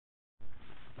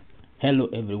Hello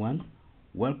everyone,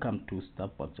 welcome to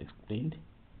Stoppage Explained,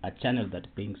 a channel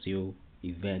that brings you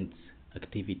events,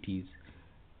 activities,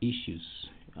 issues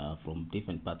from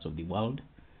different parts of the world,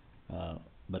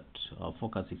 but our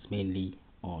focus is mainly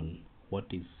on what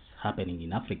is happening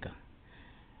in Africa.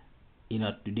 In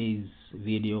our today's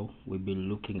video, we'll be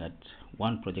looking at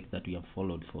one project that we have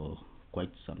followed for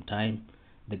quite some time,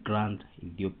 the Grand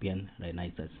Ethiopian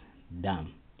Renaissance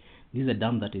Dam. This is a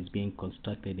dam that is being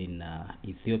constructed in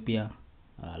Ethiopia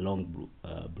along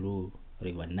Blue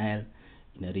River Nile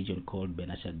in a region called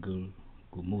Benishangul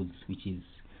Gumuz, which is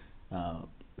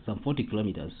some 40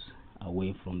 kilometers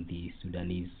away from the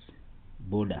Sudanese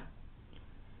border.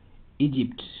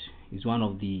 Egypt is one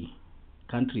of the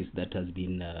countries that has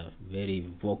been very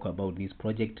vocal about this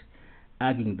project,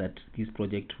 arguing that this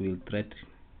project will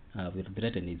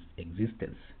threaten its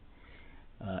existence.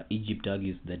 Egypt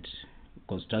argues that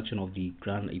construction of the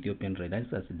Grand Ethiopian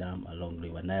Renaissance Dam along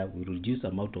River Nile will reduce the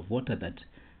amount of water that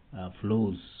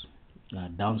flows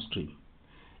downstream.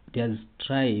 It has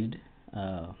tried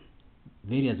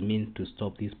various means to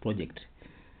stop this project.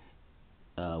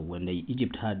 When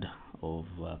Egypt heard of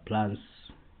plans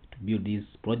to build this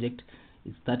project,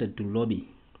 it started to lobby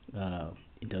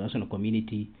international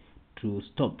community to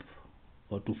stop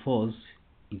or to force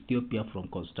Ethiopia from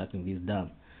constructing this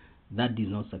dam. That did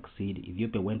not succeed.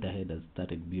 Ethiopia went ahead and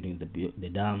started building the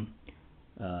dam.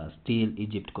 Still,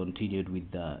 Egypt continued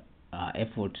with the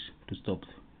effort to stop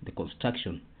the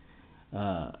construction.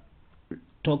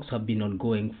 Talks have been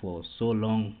ongoing for so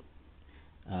long,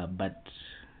 but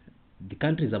the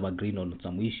countries have agreed on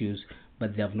some issues,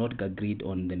 but they have not agreed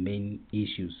on the main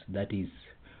issues, that is,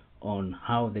 on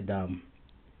how the dam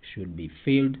should be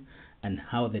filled and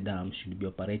how the dam should be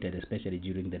operated, especially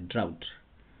during the drought.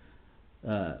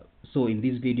 So in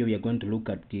this video we are going to look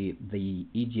at the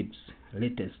Egypt's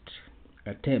latest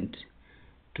attempt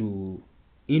to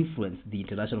influence the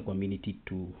international community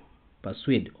to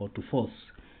persuade or to force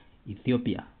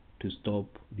Ethiopia to stop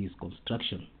this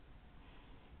construction.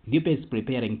 Ethiopia is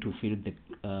preparing to fill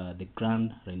the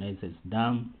Grand Renaissance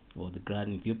Dam, or the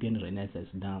Grand Ethiopian Renaissance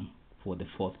Dam, for the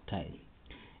fourth time.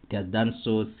 It has done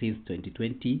so since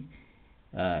 2020.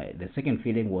 The second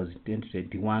filling was in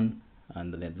 2021,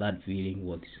 and the third filling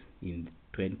was in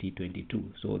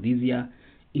 2022. So this year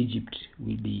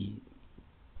Ethiopia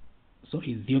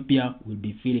will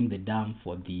be filling the dam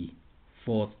for the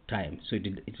fourth time. So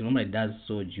it normally does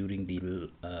so during the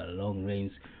long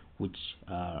rains, which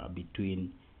are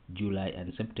between July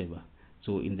and September.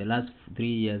 So in the last 3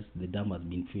 years the dam has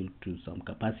been filled to some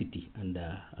capacity, and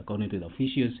according to the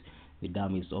officials, the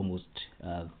dam is almost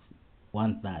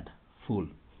 1/3 full.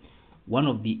 One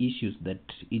of the issues that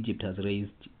Egypt has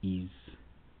raised is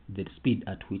the speed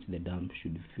at which the dam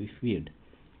should be filled.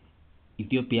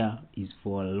 Ethiopia is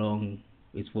for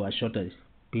a shorter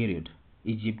period.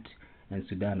 Egypt and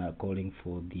Sudan are calling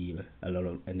for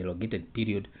an elongated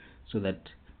period so that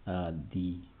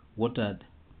the water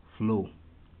flow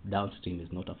downstream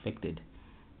is not affected.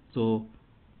 So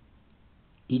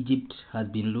Egypt has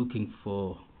been looking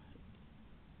for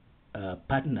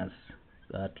partners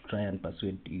to try and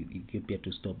persuade Ethiopia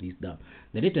to stop this dam.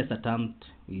 The latest attempt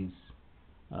is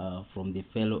from the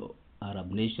fellow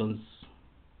Arab nations,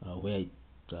 where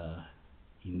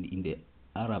in the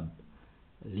Arab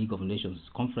League of Nations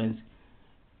conference,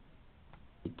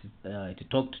 it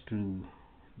talked to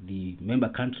the member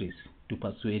countries to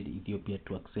persuade Ethiopia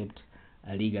to accept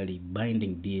a legally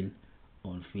binding deal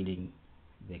on filling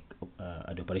the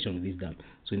operation of this dam.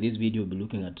 So in this video we'll be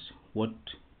looking at what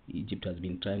Egypt has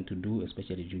been trying to do,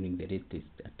 especially during the latest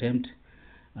attempt,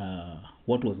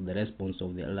 what was the response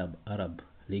of the Arab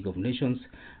League of Nations,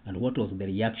 and what was the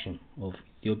reaction of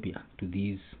Ethiopia to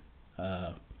this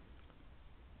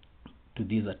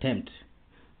attempt.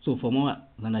 So for more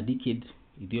than a decade,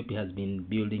 Ethiopia has been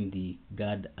building the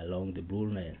GERD along the Blue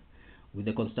Nile. With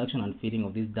the construction and filling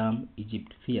of this dam,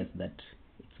 Egypt fears that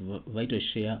its vital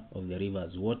share of the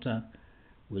river's water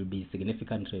will be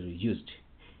significantly reduced.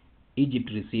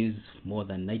 Egypt receives more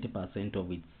than 90%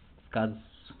 of its scarce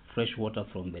fresh water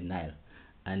from the Nile,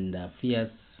 and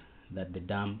fears that the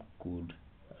dam could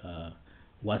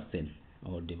worsen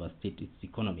or devastate its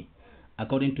economy.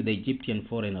 According to the Egyptian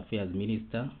Foreign Affairs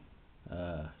Minister,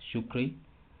 Shukri,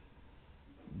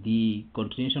 the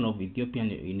continuation of Ethiopian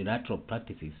unilateral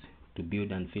practices to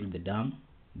build and fill the dam,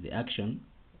 the action,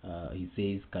 he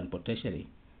says, can potentially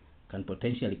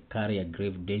carry a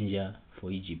grave danger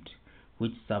for Egypt,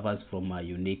 which suffers from a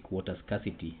unique water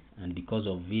scarcity, and because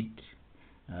of it,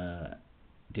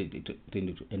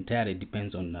 it entirely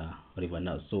depends on River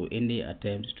Nile. So any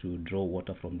attempt to draw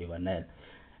water from River Nile,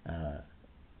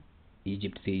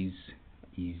 Egypt says,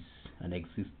 is an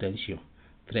existential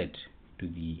threat to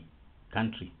the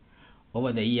country.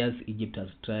 Over the years, Egypt has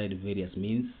tried various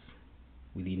means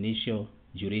with initial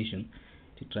duration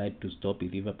to try to stop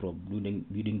Ethiopia from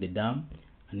building the dam,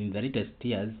 and in the latest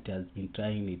years, it has been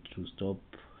trying to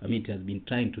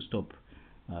stop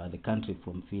the country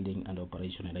from building and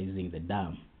operationalizing the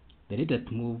dam. The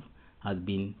latest move has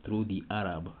been through the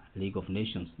Arab League of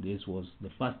Nations. This was the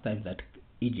first time that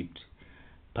Egypt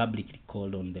publicly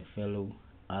called on the fellow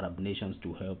Arab nations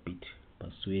to help it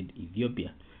persuade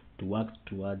Ethiopia to work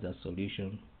towards a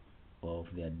solution of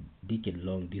their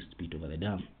decade-long dispute over the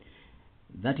dam.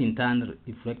 That in turn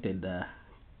reflected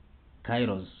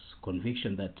Cairo's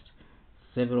conviction that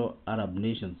several Arab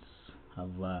nations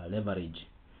have leverage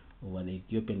over the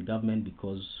Ethiopian government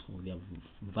because of their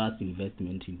vast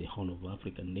investment in the Horn of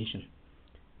African nation.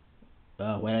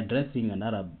 While addressing an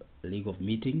Arab League of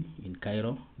meeting in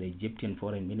Cairo, the Egyptian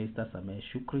Foreign Minister Sameh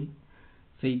Shukri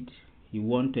said he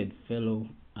wanted fellow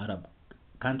Arab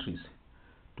countries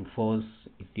to force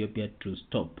Ethiopia to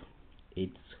stop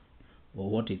its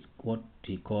what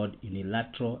he called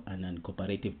unilateral and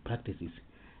uncooperative practices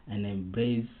and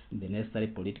embrace the necessary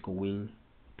political will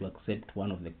to accept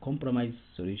one of the compromise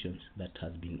solutions that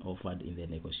has been offered in the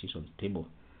negotiations table.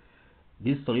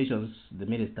 These solutions, the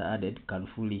minister added, can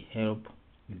fully help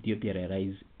Ethiopia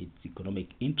realize its economic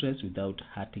interests without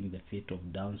hurting the fate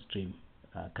of downstream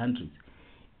countries.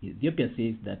 Ethiopia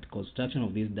says that construction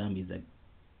of this dam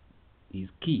is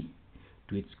key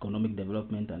to its economic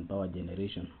development and power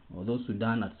generation. Although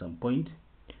Sudan at some point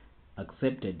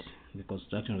accepted the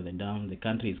construction of the dam, the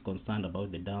country is concerned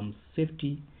about the dam's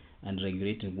safety and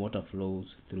regulating water flows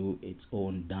through its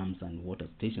own dams and water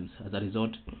stations. As a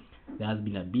result, there has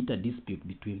been a bitter dispute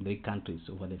between the countries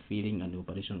over the filling and the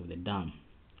operation of the dam,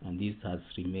 and this has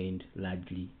remained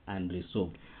largely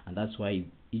unresolved. And that's why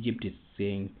Egypt is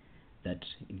saying that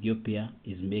Ethiopia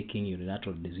is making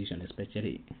unilateral decisions,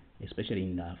 especially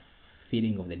in the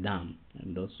filling of the dam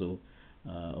and also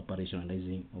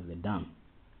operationalizing of the dam.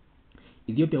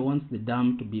 Ethiopia wants the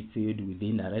dam to be filled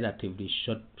within a relatively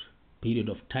short period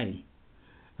of time.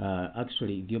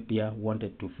 Actually, Ethiopia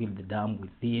wanted to fill the dam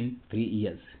within 3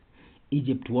 years.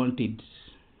 Egypt wanted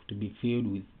to be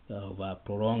filled with a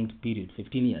prolonged period,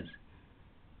 15 years.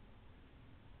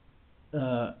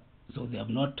 So they have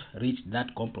not reached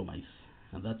that compromise,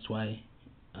 and that's why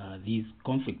this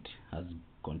conflict has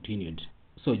continued.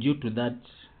 So due to that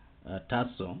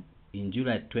tussle, in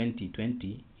July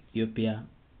 2020, Ethiopia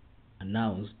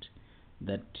announced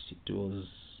that it was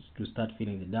to start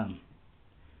filling the dam,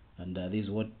 and this is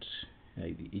what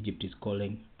Egypt is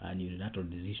calling a unilateral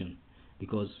decision,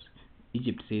 because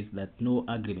Egypt says that no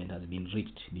agreement has been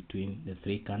reached between the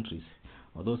three countries.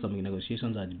 Although some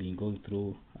negotiations had been going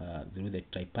through the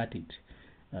tripartite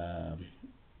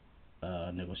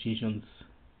negotiations,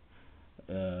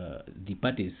 the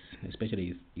parties,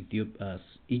 especially Egypt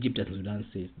and Sudan,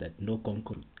 says that no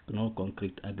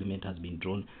concrete agreement has been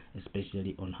drawn,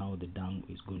 especially on how the dam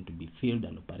is going to be filled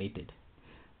and operated.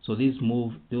 So this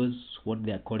move, what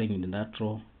they are calling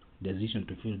unilateral decision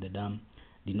to fill the dam,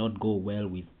 did not go well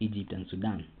with Egypt and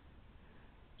Sudan.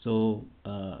 So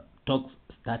talks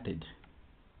started.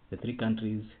 The three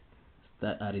countries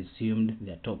resumed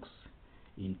their talks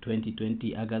in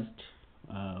 2020 August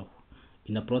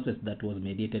in a process that was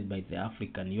mediated by the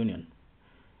African Union.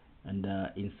 And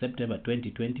in September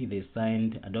 2020, they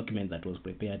signed a document that was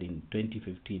prepared in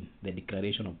 2015, the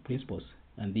Declaration of Principles,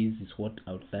 and this is what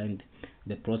outlined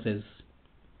the process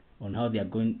on how they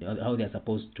are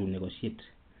supposed to negotiate.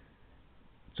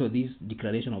 So this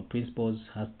Declaration of Principles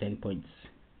has 10 points.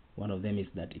 One of them is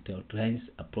that it outlines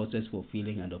a process for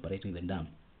filling and operating the dam.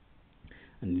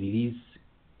 And this,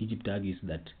 Egypt argues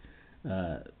that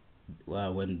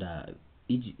when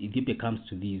Ethiopia comes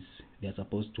to this, they are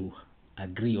supposed to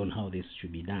agree on how this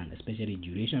should be done, especially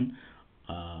duration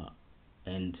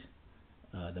and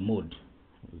the mode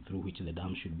through which the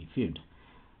dam should be filled.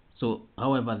 So,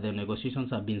 however, the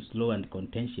negotiations have been slow and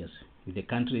contentious, with the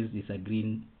countries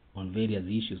disagreeing on various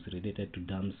issues related to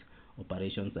dams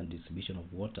operations and distribution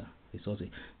of water resources.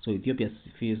 So Ethiopia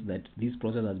feels that this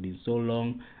process has been so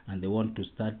long, and they want to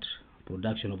start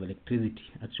production of electricity.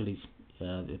 Actually,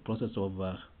 the process of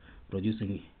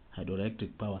producing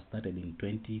hydroelectric power started in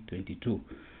 2022,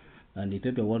 and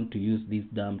Ethiopia wants to use this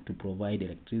dam to provide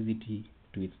electricity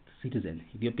to its citizens.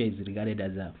 Ethiopia is regarded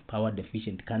as a power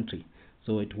deficient country,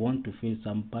 so it wants to fill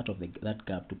some part of that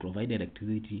gap to provide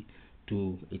electricity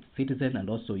to its citizens and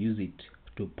also use it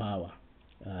to power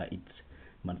its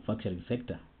manufacturing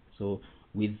sector. So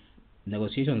with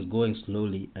negotiations going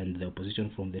slowly and the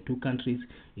opposition from the two countries,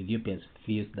 Ethiopia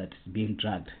feels that it's being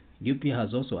dragged Ethiopia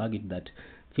has also argued that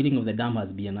filling of the dam has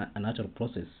been a natural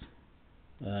process.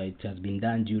 It has been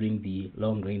done during the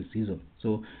long rain season.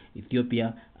 So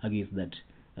Ethiopia argues that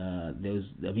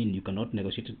you cannot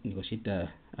negotiate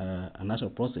a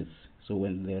natural process. So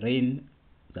when the rain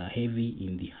are heavy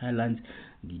in the highlands,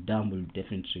 the dam will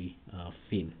definitely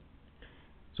fill.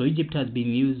 So Egypt has been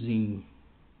using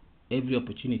every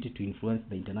opportunity to influence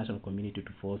the international community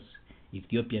to force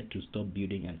Ethiopia to stop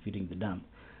building and filling the dam.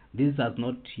 This has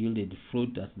not yielded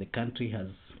fruit, as the country has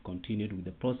continued with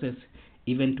the process,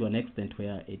 even to an extent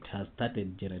where it has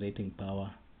started generating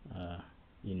power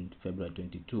in February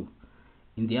 22.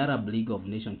 In the Arab League of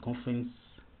Nations conference,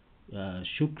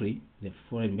 Shukri, the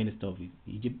foreign minister of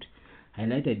Egypt,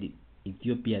 highlighted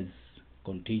Ethiopia's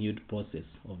continued process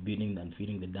of building and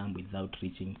filling the dam without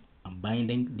reaching a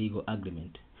binding legal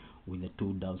agreement with the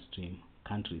two downstream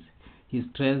countries. He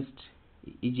stressed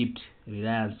Egypt's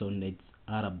reliance on its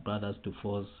Arab brothers to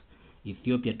force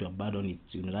Ethiopia to abandon its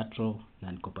unilateral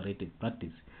and cooperative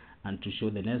practice and to show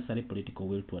the necessary political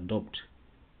will to adopt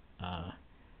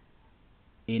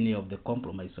any of the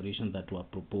compromise solutions that were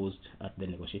proposed at the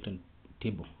negotiation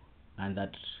table, and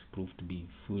that proved to be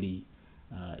fully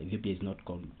Ethiopia is not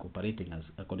cooperating, as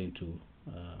according to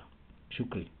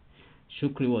Shukri.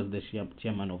 Shukri was the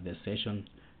chairman of the session,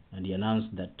 and he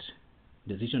announced that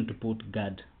decision to put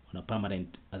GERD on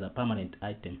as a permanent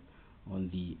item on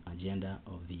the agenda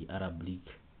of the Arab League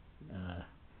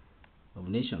of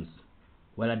Nations.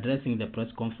 While addressing the press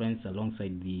conference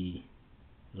alongside the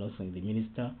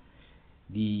minister,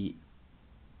 the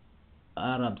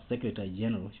Arab Secretary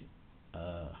General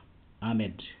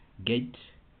Ahmed Gate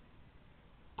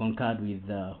concurred with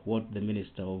what the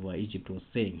minister of Egypt was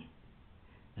saying,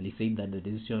 and he said that the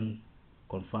decision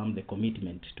confirmed the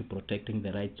commitment to protecting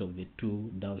the rights of the two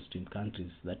downstream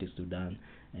countries, that is Sudan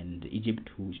and Egypt,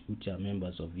 which are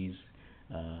members of this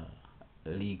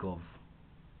League of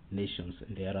Nations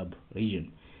in the Arab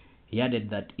region. He added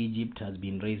that Egypt has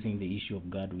been raising the issue of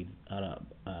GERD with Arab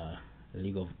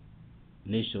League of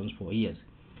Nations for years.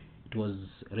 It was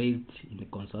raised in a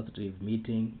consultative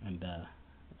meeting, and the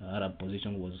Arab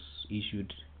position was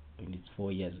issued in its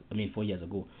 4 years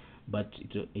ago. But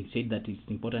it said that it's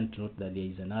important to note that there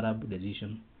is an Arab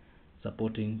decision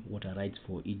supporting water rights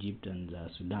for Egypt and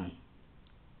Sudan.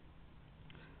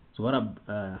 So Arab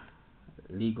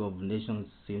League of Nations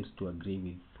seems to agree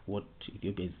with what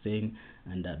Ethiopia is saying,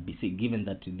 and given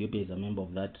that Ethiopia is a member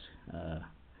of that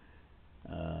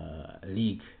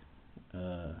league,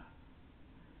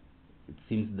 it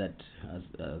seems that as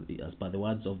per the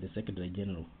words of the Secretary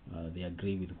General, they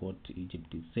agree with what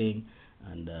Egypt is saying,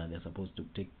 and they're supposed to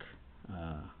take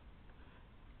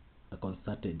a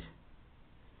concerted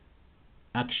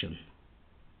action.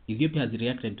 Ethiopia has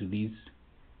reacted to this,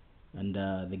 and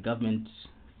the government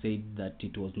said that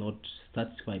it was not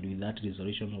satisfied with that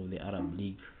resolution of the Arab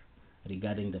League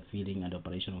regarding the filling and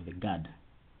operation of the GERD.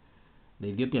 The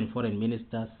Ethiopian foreign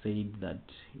minister said that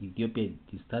Ethiopia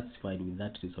is satisfied with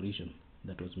that resolution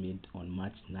that was made on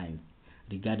March 9th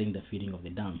regarding the filling of the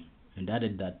dam, and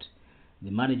added that the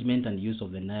management and use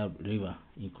of the Nile River,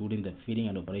 including the filling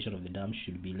and operation of the dam,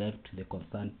 should be left to the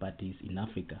concerned parties in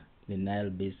Africa, the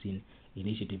Nile Basin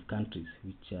Initiative countries,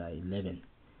 which are 11.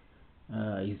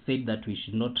 He said that we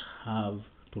should not have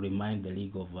to remind the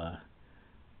League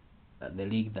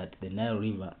that the Nile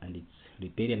River and its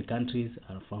riparian countries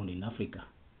are found in Africa.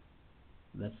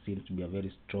 That seems to be a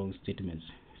very strong statement.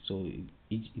 So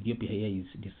Ethiopia here is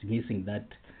dismissing that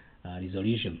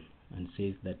resolution and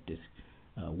says that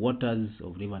waters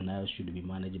of River Nile should be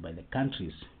managed by the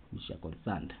countries which are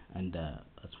concerned. And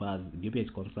as far as Ethiopia is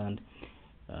concerned,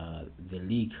 the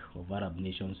League of Arab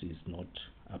Nations is not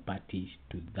a party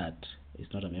to that.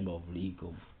 It's not a member of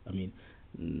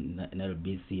Nile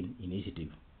Basin Initiative.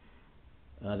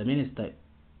 The minister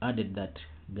added that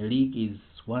the League is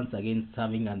once again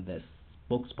serving as the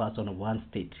spokesperson of one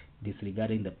state,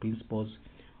 disregarding the principles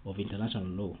of international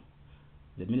law.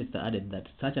 The minister added that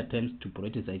such attempts to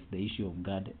politicize the issue of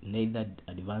GERD neither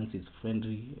advances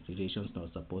friendly relations nor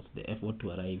supports the effort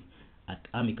to arrive at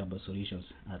amicable solutions,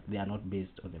 as they are not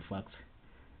based on the facts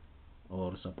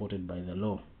or supported by the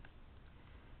law.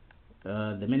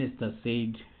 The minister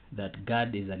said that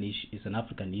GERD is an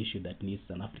African issue that needs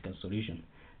an African solution,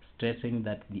 stressing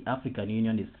that the African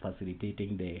Union is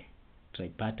facilitating the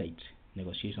tripartite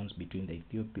negotiations between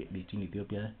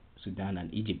Ethiopia, Sudan,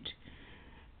 and Egypt,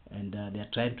 and they are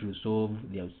trying to resolve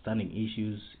the outstanding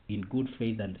issues in good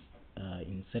faith and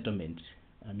in settlement.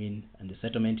 And the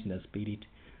settlement in the spirit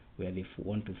where they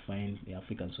want to find the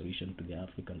African solution to the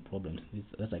African problems.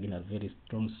 That's again a very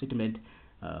strong statement,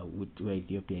 where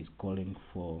Ethiopia is calling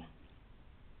for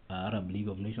Arab League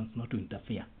of Nations not to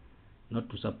interfere, not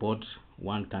to support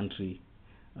one country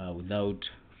without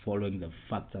following the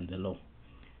facts and the law.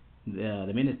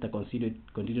 The minister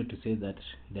continued to say that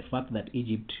the fact that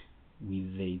Egypt,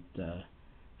 with its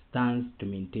stance to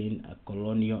maintain a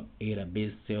colonial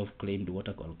era-based self-claimed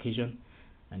water allocation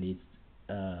and its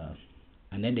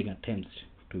unending attempts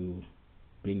to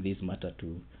bring this matter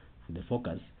to the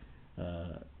focus,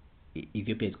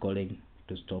 Ethiopia is calling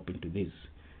to stop into this.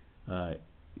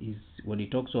 When he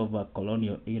talks of a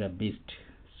colonial era-based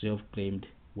self-claimed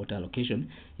water allocation,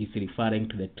 he's referring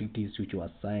to the treaties which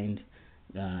were signed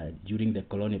during the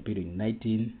colonial period in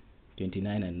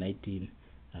 1929 and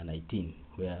 1919,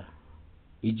 where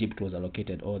Egypt was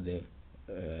allocated all the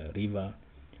River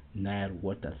Nile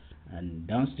waters, and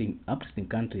upstream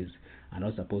countries are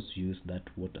not supposed to use that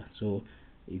water. So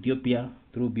Ethiopia,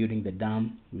 through building the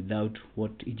dam without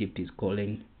what Egypt is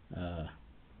calling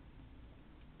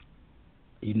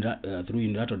through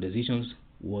unilateral decisions,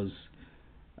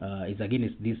 is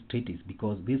against these treaties,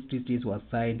 because these treaties were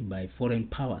signed by foreign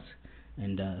powers,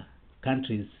 and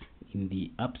countries in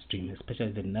the upstream,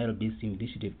 especially the Nile Basin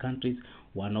initiative countries,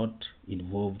 were not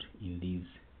involved in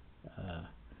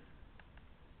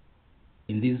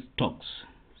these talks.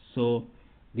 So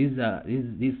this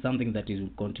is something that will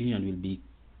continue, and will be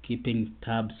keeping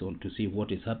tabs on to see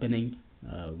what is happening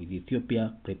with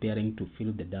Ethiopia preparing to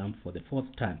fill the dam for the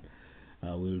fourth time.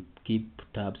 We'll keep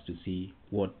tabs to see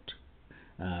what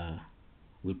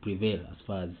will prevail as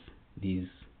far as this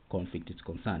conflict is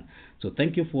concerned. So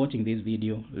thank you for watching this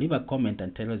video. Leave a comment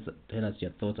and tell us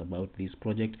your thoughts about this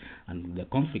project and the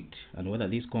conflict, and whether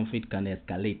this conflict can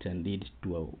escalate and lead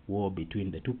to a war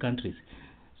between the two countries.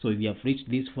 So if you have reached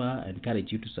this far, I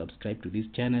encourage you to subscribe to this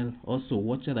channel. Also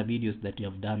watch other videos that you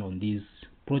have done on this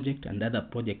project and other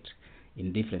projects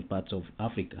in different parts of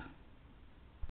Africa.